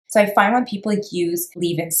So I find when people use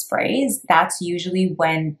leave-in sprays, that's usually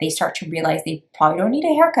when they start to realize they probably don't need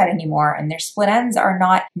a haircut anymore and their split ends are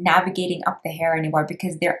not navigating up the hair anymore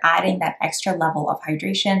because they're adding that extra level of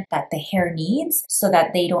hydration that the hair needs so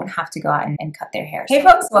that they don't have to go out and cut their hair. Hey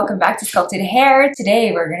folks, welcome back to Sculpted Hair.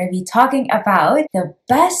 Today we're going to be talking about the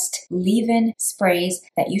best leave-in sprays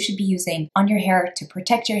that you should be using on your hair to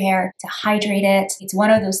protect your hair, to hydrate it. It's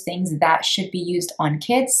one of those things that should be used on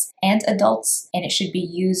kids and adults, and it should be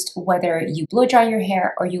used whether you blow dry your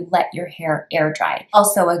hair or you let your hair air dry.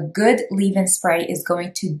 Also, a good leave-in spray is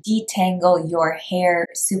going to detangle your hair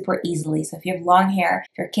super easily. So if you have long hair,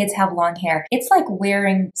 if your kids have long hair, it's like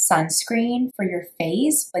wearing sunscreen for your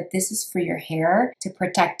face, but this is for your hair to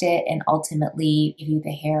protect it and ultimately give you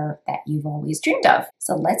the hair that you've always dreamed of.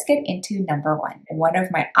 So let's get into number one. One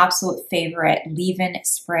of my absolute favorite leave-in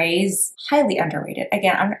sprays, highly underrated.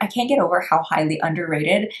 Again, I can't get over how highly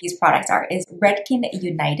underrated these products are, is Redken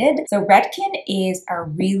United. So Redken is a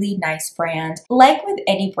really nice brand. Like with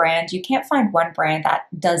any brand, you can't find one brand that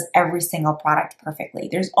does every single product perfectly.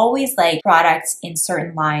 There's always like products in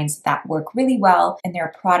certain lines that work really well, and there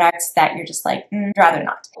are products that you're just like, rather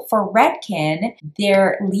not. For Redken,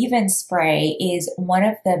 their leave-in spray is one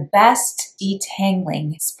of the best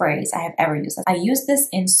detangling sprays I have ever used. I used this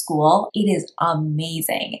in school. It is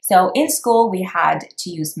amazing. So in school, we had to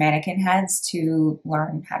use mannequin heads to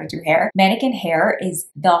learn how to do hair. Mannequin hair is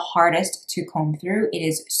the hardest to comb through. It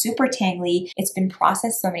is super tangly. It's been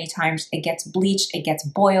processed so many times. It gets bleached, it gets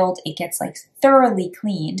boiled, it gets like thoroughly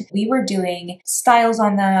cleaned. We were doing styles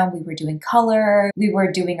on them. We were doing color. We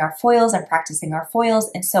were doing our foils and practicing our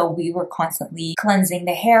foils. And so we were constantly cleansing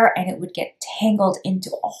the hair and it would get tangled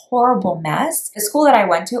into a horrible mess. The school that I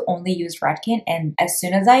went to only used Redken, and as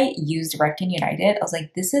soon as I used Redken United, I was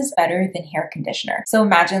like, this is better than hair conditioner. So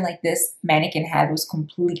imagine like this mannequin head was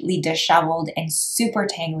completely disheveled and super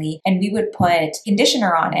tangly, and we would put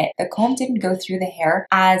conditioner on it. The comb didn't go through the hair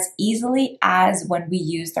as easily as when we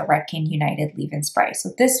used the Redken United leave-in spray. So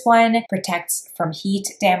this one protects from heat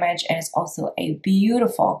damage and is also a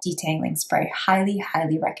beautiful detangling spray. Highly,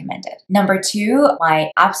 highly recommended. Number two,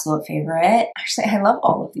 my absolute favorite, actually I love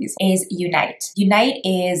all of these, is Unite. Unite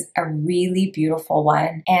is a really beautiful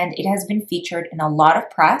one, and it has been featured in a lot of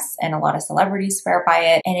press and a lot of celebrities swear by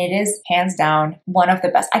it, and it is hands down one of the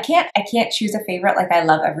best. I can't choose a favorite. Like I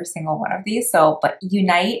love every single one of these. So, but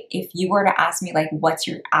Unite, if you were to ask me like what's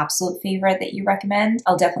your absolute favorite that you recommend,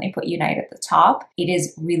 I'll definitely put Unite at the top. It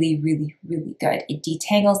is really, really, really good. It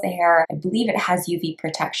detangles the hair. I believe it has UV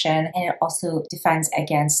protection, and it also defends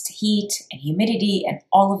against heat and humidity and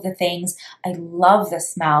all of the things. I love the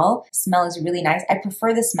smell. The smell is really nice. I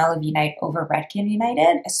prefer the smell of Unite over Redken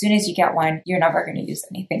United. As soon as you get one, you're never going to use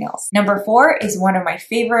anything else. Number four is one of my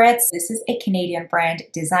favorites. This is a Canadian brand,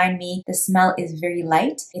 Design Me. The smell is very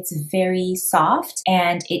light. It's very soft,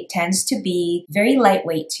 and it tends to be very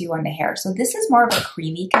lightweight too on the hair. So this is more of a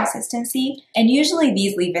creamy consistency. And usually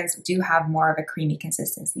these leave-ins do have more of a creamy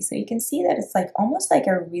consistency. So you can see that it's like almost like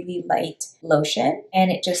a really light lotion,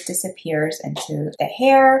 and it just disappears into the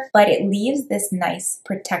hair, but it leaves this nice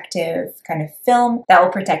protective kind of film that will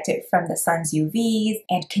protect it from the sun's UVs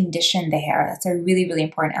and condition the hair. That's a really, really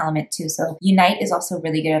important element too. So Unite is also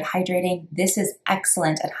really good at hydrating. This is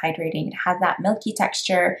excellent at hydrating. It has that milky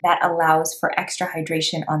texture that allows for extra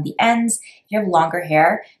hydration on the ends. If you have longer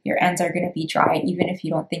hair, your ends are going to be dry, even if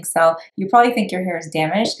you don't think so. You probably think your hair is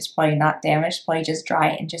damaged. It's probably not damaged, it's probably just dry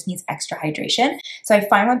and just needs extra hydration. So I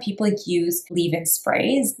find when people use leave-in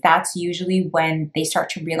sprays, that's usually when they start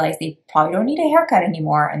to realize they probably don't need a haircut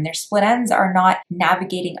anymore and their split ends are not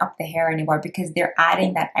navigating up the hair anymore because they're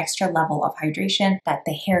adding that extra level of hydration that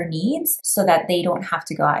the hair needs so that they don't have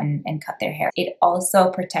to go out and cut their hair. It also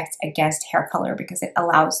protects against hair color because it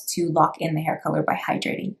allows to lock in the hair color by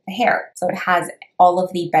hydrating the hair. So it has all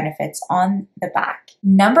of the benefits on the back.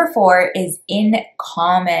 Number four is In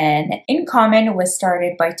Common. In Common was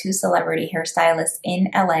started by two celebrity hairstylists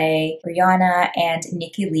in LA, Rihanna and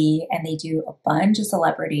Nikki Lee, and they do a bunch of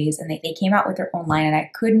celebrities, and they came out with their own line, and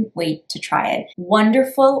I couldn't wait to try it.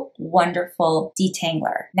 Wonderful, wonderful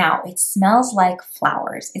detangler. Now, it smells like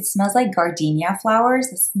flowers. It smells like gardenia flowers.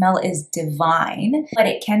 The smell is divine, but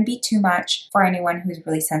it can be too much for anyone who's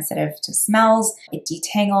really sensitive to smells. It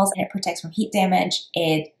detangles and it protects from heat damage.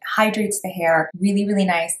 It hydrates the hair. Really, really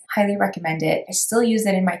nice. Highly recommend it. I still use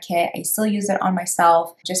it in my kit. I still use it on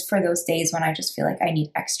myself just for those days when I just feel like I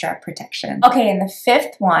need extra protection. Okay, and the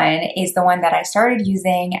fifth one is the one that I started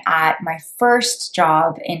using at my first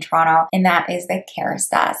job in Toronto, and that is the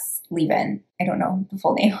Kerastase. leave-in. I don't know the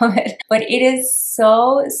full name of it, but it is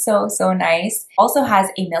so nice. Also has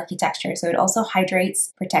a milky texture, so it also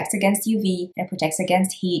hydrates, protects against UV, and it protects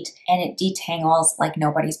against heat, and it detangles like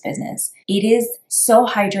nobody's business. It is so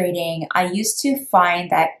hydrating. I used to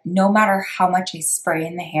find that no matter how much I spray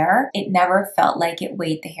in the hair, it never felt like it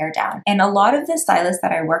weighed the hair down. And a lot of the stylists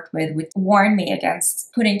that I worked with would warn me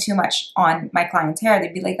against putting too much on my client's hair.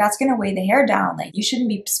 They'd be like, that's gonna weigh the hair down. Like, you shouldn't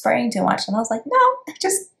be spraying too much. And I was like, no, I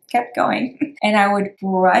just kept going. And I would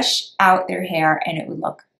brush out their hair and it would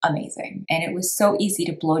look amazing. And it was so easy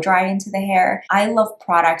to blow dry into the hair. I love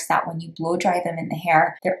products that when you blow dry them in the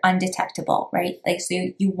hair, they're undetectable, right? Like, so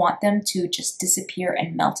you want them to just disappear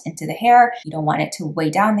and melt into the hair. You don't want it to weigh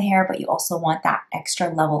down the hair, but you also want that extra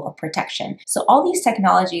level of protection. So all these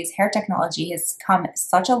technologies, hair technology, has come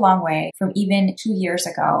such a long way from even 2 years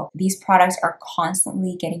ago. These products are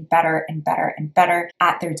constantly getting better and better and better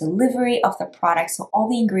at their delivery of the product. So all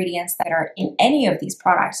the ingredients that are in any of these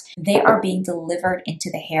products, they are being delivered into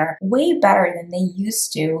the hair way better than they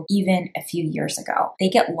used to even a few years ago. They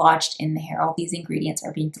get lodged in the hair. All these ingredients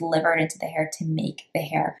are being delivered into the hair to make the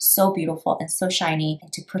hair so beautiful and so shiny,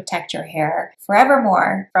 and to protect your hair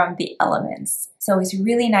forevermore from the elements. So it's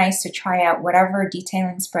really nice to try out whatever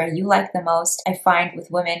detangling spray you like the most. I find with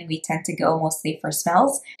women, we tend to go mostly for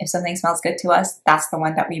smells. If something smells good to us, that's the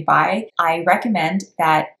one that we buy. I recommend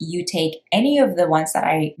that you take any of the ones that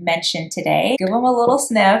I mentioned today, give them a little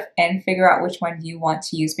sniff and figure out which one you want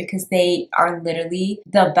to use, because they are literally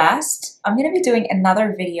the best. I'm going to be doing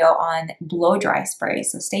another video on blow dry spray,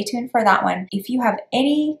 so stay tuned for that one. If you have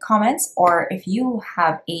any comments, or if you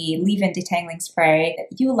have a leave-in detangling spray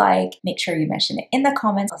that you like, make sure you mention it in the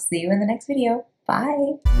comments. I'll see you in the next video.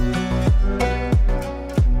 Bye.